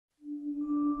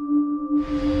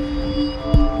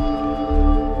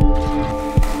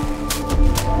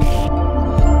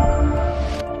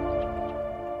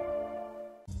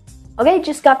Okay,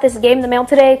 just got this game in the mail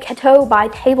today, Kettou by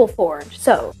Table Forge.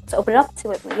 So, let's open it up and see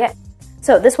what we get.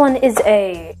 So, this one is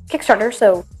a Kickstarter,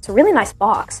 so it's a really nice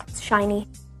box. It's shiny,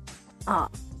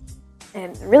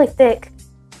 and really thick.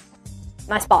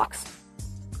 Nice box.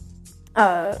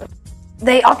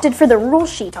 They opted for the rule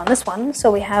sheet on this one,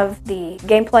 so we have the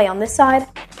gameplay on this side,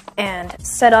 and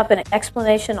setup and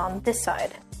explanation on this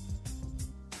side.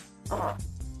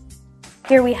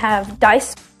 Here we have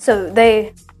dice, so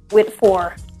they went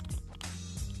for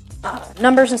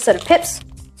numbers instead of pips,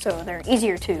 so they're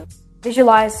easier to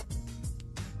visualize.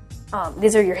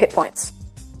 These are your hit points.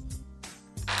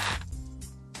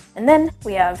 And then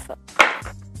we have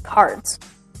cards.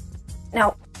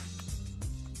 Now,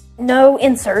 no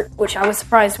insert, which I was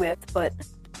surprised with, but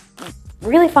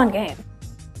really fun game.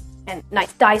 And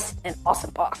nice dice and awesome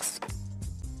box.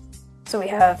 So we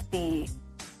have the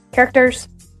characters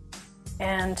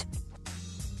and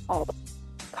all the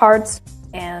cards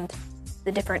and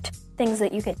the different things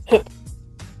that you can hit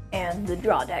and the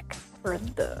draw deck for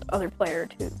the other player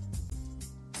to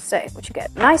say what you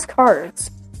get. Nice cards.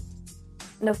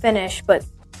 No finish, but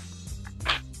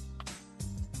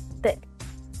thick.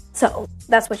 So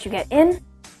that's what you get in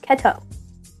Kettou.